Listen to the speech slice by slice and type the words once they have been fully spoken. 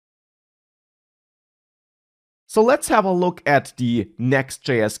So let's have a look at the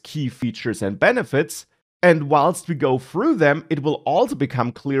NextJS key features and benefits. And whilst we go through them, it will also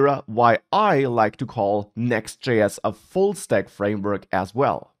become clearer why I like to call NextJS a full-stack framework as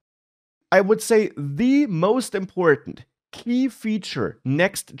well. I would say the most important key feature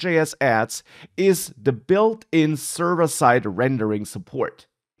NextJS adds is the built-in server-side rendering support.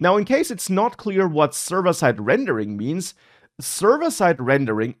 Now, in case it's not clear what server-side rendering means, server-side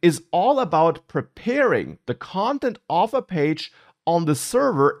rendering is all about preparing the content of a page on the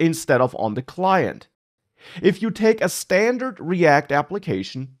server instead of on the client. If you take a standard React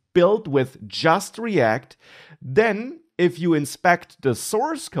application built with just React, then if you inspect the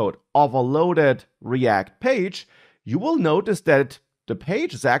source code of a loaded React page, you will notice that the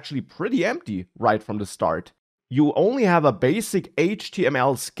page is actually pretty empty right from the start. You only have a basic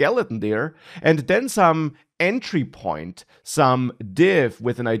HTML skeleton there, and then some entry point, some div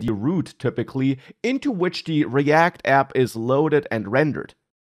with an ID root typically, into which the React app is loaded and rendered.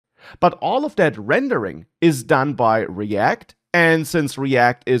 But all of that rendering is done by React, and since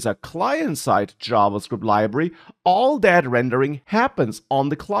React is a client-side JavaScript library, all that rendering happens on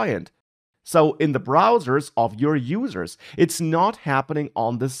the client. So in the browsers of your users, it's not happening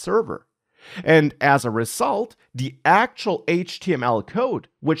on the server. And as a result, the actual HTML code,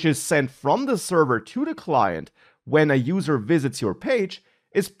 which is sent from the server to the client when a user visits your page,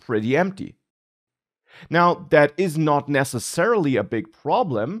 is pretty empty. Now, that is not necessarily a big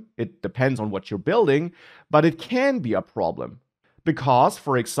problem. It depends on what you're building, but it can be a problem. Because,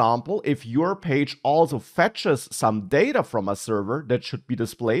 for example, if your page also fetches some data from a server that should be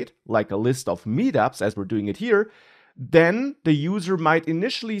displayed, like a list of meetups as we're doing it here, then the user might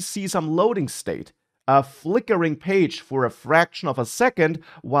initially see some loading state, a flickering page for a fraction of a second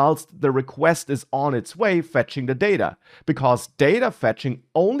whilst the request is on its way fetching the data, because data fetching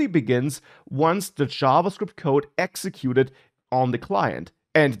only begins once the JavaScript code executed on the client,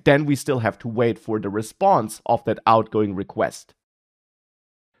 and then we still have to wait for the response of that outgoing request.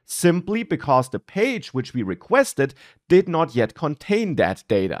 Simply because the page which we requested did not yet contain that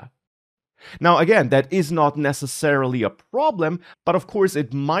data. Now again, that is not necessarily a problem, but of course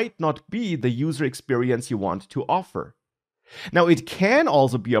it might not be the user experience you want to offer. Now it can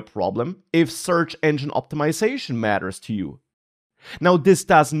also be a problem if search engine optimization matters to you. Now this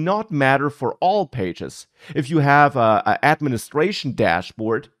does not matter for all pages. If you have an administration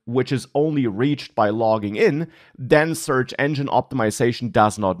dashboard, which is only reached by logging in, then search engine optimization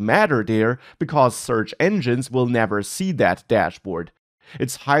does not matter there because search engines will never see that dashboard.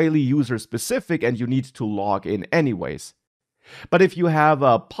 It's highly user-specific and you need to log in anyways. But if you have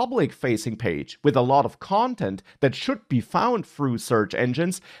a public-facing page with a lot of content that should be found through search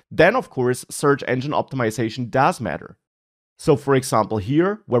engines, then of course search engine optimization does matter. So for example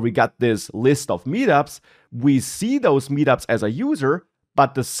here, where we got this list of meetups, we see those meetups as a user,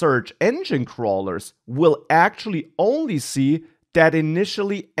 but the search engine crawlers will actually only see that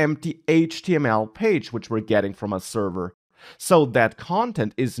initially empty HTML page which we're getting from a server. So that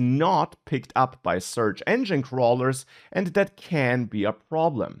content is not picked up by search engine crawlers, and that can be a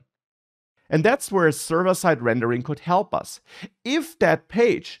problem. And that's where server-side rendering could help us. If that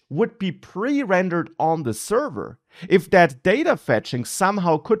page would be pre-rendered on the server, if that data fetching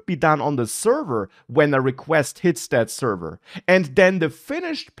somehow could be done on the server when a request hits that server, and then the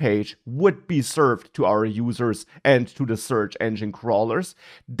finished page would be served to our users and to the search engine crawlers,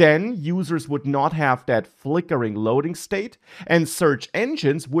 then users would not have that flickering loading state, and search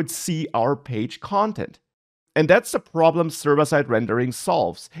engines would see our page content. And that's the problem server-side rendering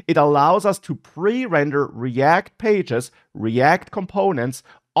solves. It allows us to pre-render React pages, React components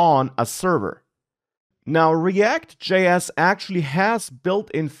on a server. Now, ReactJS actually has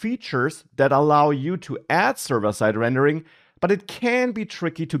built-in features that allow you to add server-side rendering, but it can be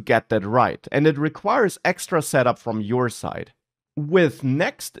tricky to get that right, and it requires extra setup from your side. With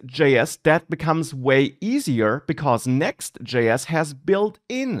NextJS, that becomes way easier because NextJS has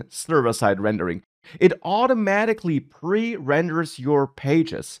built-in server-side rendering. It automatically pre-renders your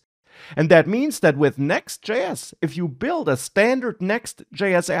pages. And that means that with NextJS, if you build a standard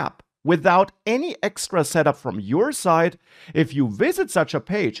NextJS app without any extra setup from your side, if you visit such a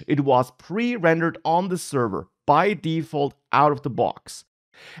page, it was pre-rendered on the server by default out of the box.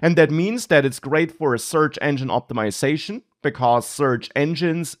 And that means that it's great for a search engine optimization because search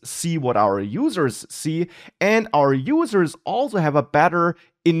engines see what our users see, and our users also have a better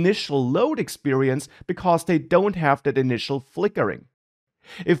initial load experience because they don't have that initial flickering.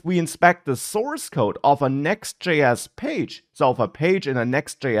 If we inspect the source code of a NextJS page, so of a page in a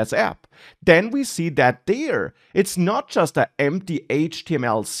NextJS app, then we see that there, it's not just an empty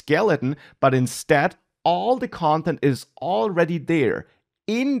HTML skeleton, but instead all the content is already there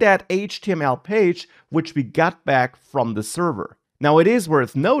in that HTML page which we got back from the server. Now it is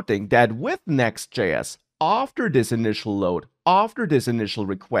worth noting that with Next.js, after this initial load, after this initial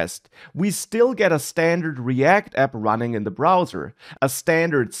request, we still get a standard React app running in the browser, a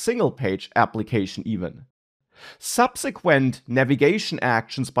standard single-page application even. Subsequent navigation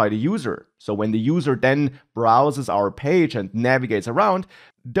actions by the user, so when the user then browses our page and navigates around,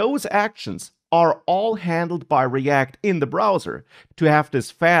 those actions are all handled by React in the browser to have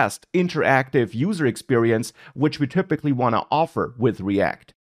this fast, interactive user experience which we typically want to offer with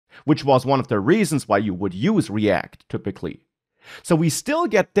React, which was one of the reasons why you would use React typically. So we still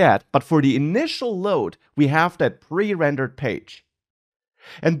get that, but for the initial load, we have that pre-rendered page.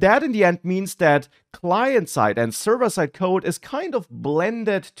 And that in the end means that client-side and server-side code is kind of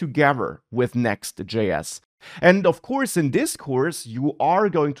blended together with Next.js. And of course, in this course, you are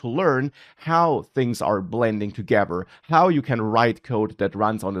going to learn how things are blending together, how you can write code that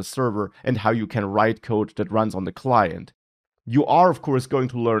runs on the server and how you can write code that runs on the client. You are, of course, going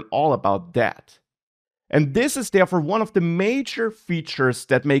to learn all about that. And this is therefore one of the major features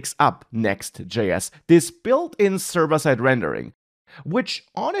that makes up Next.js, this built-in server-side rendering, which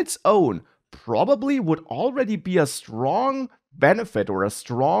on its own probably would already be a strong benefit or a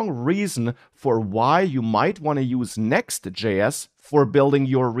strong reason for why you might want to use Next.js for building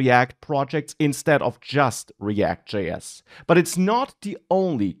your React projects instead of just ReactJs. But it's not the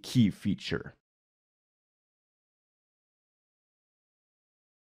only key feature.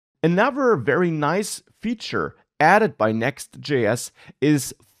 Another very nice feature added by Next.js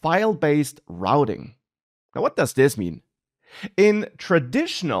is file-based routing. Now, what does this mean? In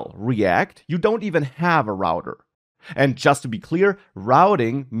traditional React, you don't even have a router. And just to be clear,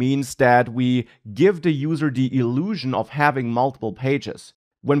 routing means that we give the user the illusion of having multiple pages.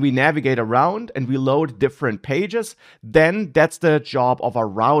 When we navigate around and we load different pages, then that's the job of a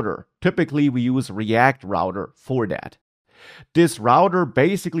router. Typically, we use React Router for that. This router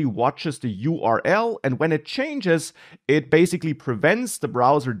basically watches the URL, and when it changes, it basically prevents the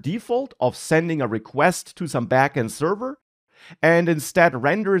browser default of sending a request to some backend server, and instead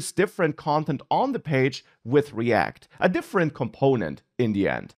renders different content on the page with React, a different component in the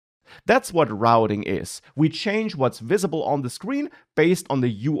end. That's what routing is. We change what's visible on the screen based on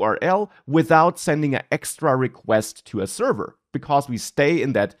the URL without sending an extra request to a server, because we stay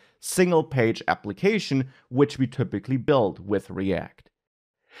in that single page application which we typically build with React.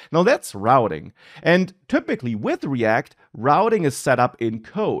 Now that's routing, and typically with React, routing is set up in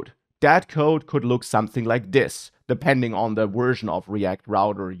code. That code could look something like this, depending on the version of React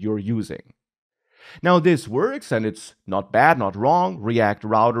Router you're using. Now this works, and it's not bad, not wrong. React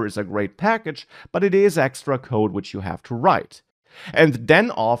Router is a great package, but it is extra code which you have to write. And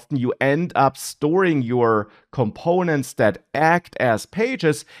then often you end up storing your components that act as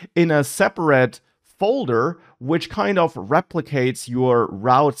pages in a separate folder, which kind of replicates your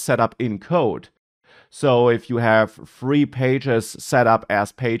route setup in code. So if you have 3 pages set up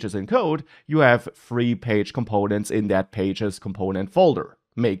as pages in code, you have 3 page components in that pages component folder.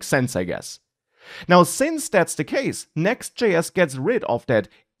 Makes sense, I guess. Now, since that's the case, Next.js gets rid of that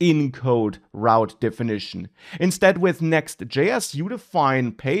in-code route definition. Instead, with Next.js, you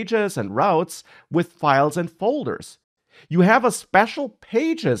define pages and routes with files and folders. You have a special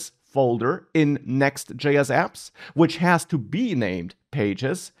pages folder in Next.js apps, which has to be named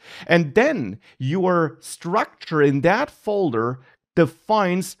pages, and then your structure in that folder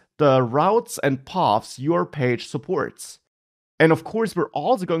defines the routes and paths your page supports. And of course, we're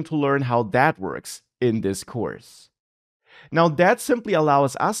also going to learn how that works in this course. Now that simply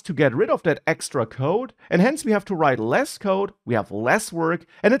allows us to get rid of that extra code, and hence we have to write less code, we have less work,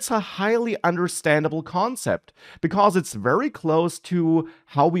 and it's a highly understandable concept because it's very close to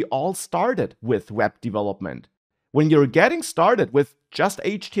how we all started with web development. When you're getting started with just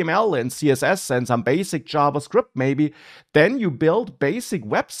HTML and CSS and some basic JavaScript maybe, then you build basic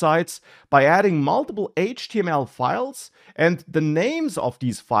websites by adding multiple HTML files, and the names of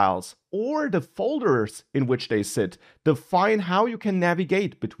these files or the folders in which they sit define how you can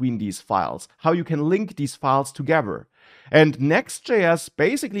navigate between these files, how you can link these files together. And Next.js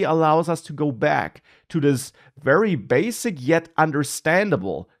basically allows us to go back to this very basic yet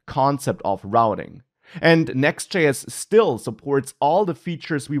understandable concept of routing. And Next.js still supports all the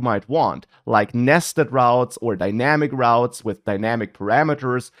features we might want, like nested routes or dynamic routes with dynamic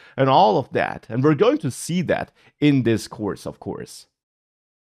parameters and all of that. And we're going to see that in this course, of course.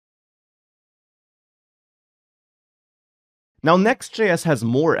 Now, Next.js has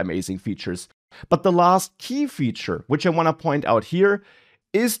more amazing features, but the last key feature, which I want to point out here,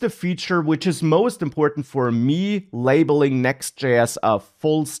 is the feature which is most important for me, labeling Next.js a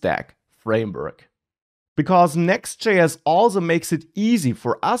full stack framework. Because Next.js also makes it easy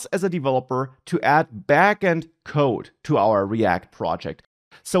for us as a developer to add backend code to our React project.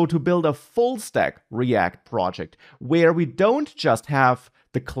 So to build a full stack React project where we don't just have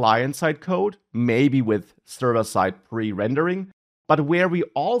the client-side code, maybe with server-side pre-rendering, but where we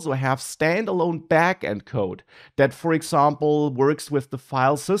also have standalone backend code that, for example, works with the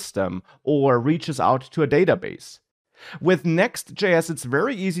file system or reaches out to a database. With Next.js, it's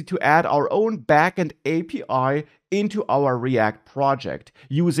very easy to add our own backend API into our React project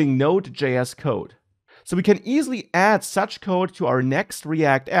using Node.js code. So we can easily add such code to our next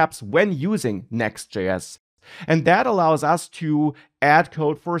React apps when using Next.js. And that allows us to add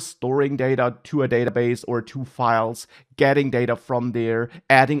code for storing data to a database or to files, getting data from there,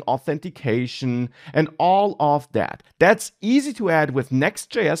 adding authentication, and all of that. That's easy to add with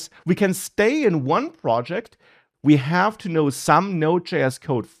Next.js. We can stay in one project. We have to know some Node.js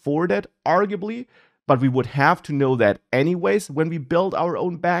code for that, arguably, but we would have to know that anyways when we build our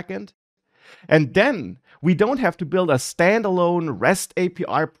own backend. And then we don't have to build a standalone REST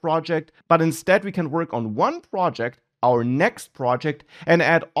API project, but instead we can work on one project, our next project, and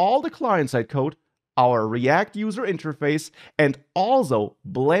add all the client-side code, our React user interface, and also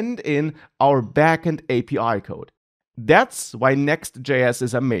blend in our backend API code. That's why Next.js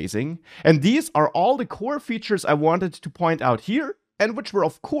is amazing. And these are all the core features I wanted to point out here, and which we're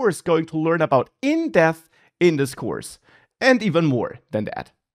of course going to learn about in depth in this course, and even more than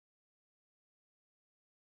that.